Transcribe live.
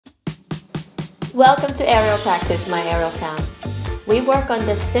Welcome to Aerial Practice, my AERIALFAM. We work on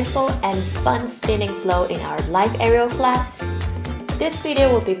this simple and fun spinning flow in our live aerial class. This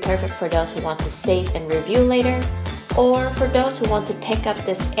video will be perfect for those who want to save and review later, or for those who want to pick up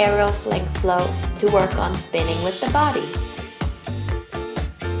this aerial sling flow to work on spinning with the body.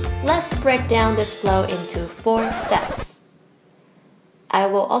 Let's break down this flow into 4 steps. I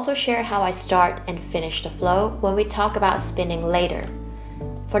will also share how I start and finish the flow when we talk about spinning later.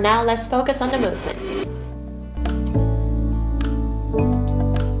 For now, let's focus on the movements.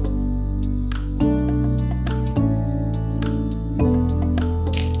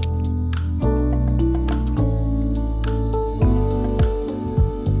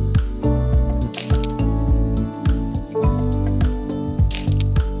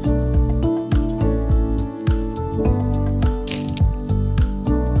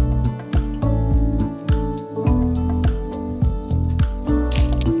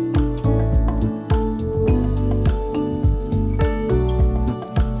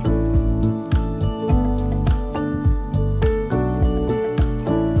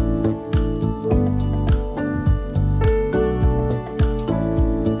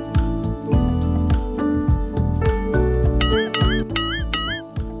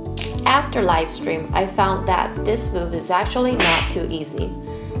 After Livestream, I found that this move is actually not too easy.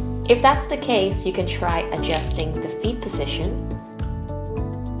 If that's the case, you can try adjusting the feet position,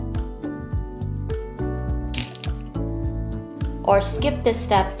 or skip this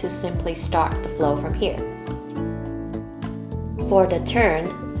step to simply start the flow from here. For the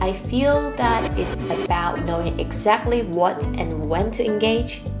turn, I feel that it's about knowing exactly what and when to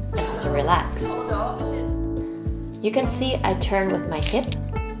engage and also relax. You can see I turn with my hip,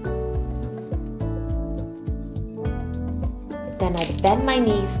 then I bend my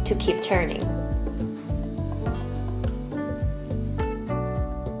knees to keep turning.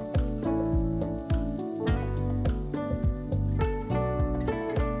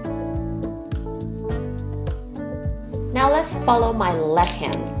 Now let's follow my left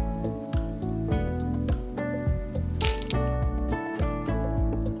hand.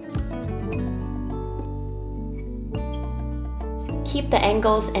 Keep the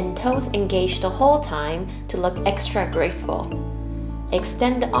ankles and toes engaged the whole time to look extra graceful.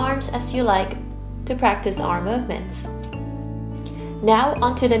 Extend the arms as you like to practice arm movements. Now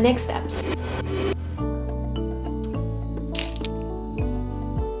on to the next steps.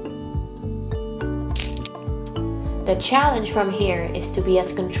 The challenge from here is to be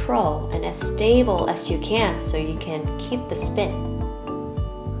as controlled and as stable as you can so you can keep the spin.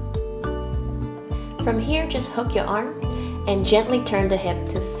 From here, just hook your arm and gently turn the hip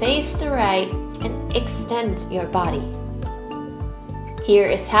to face the right and extend your body. Here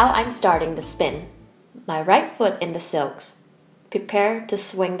is how I'm starting the spin. My right foot in the silks. Prepare to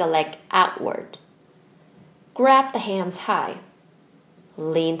swing the leg outward. Grab the hands high.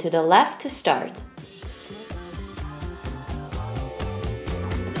 Lean to the left to start.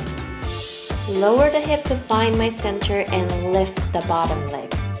 Lower the hip to find my center and lift the bottom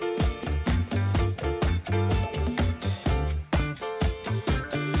leg.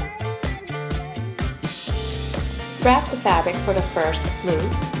 Wrap the fabric for the first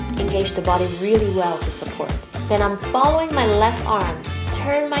move. Engage the body really well to support. Then I'm following my left arm,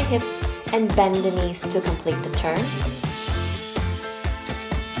 turn my hip and bend the knees to complete the turn.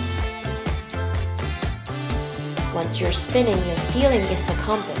 Once you're spinning, your feeling is the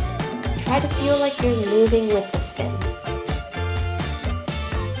compass. Try to feel like you're moving with the spin.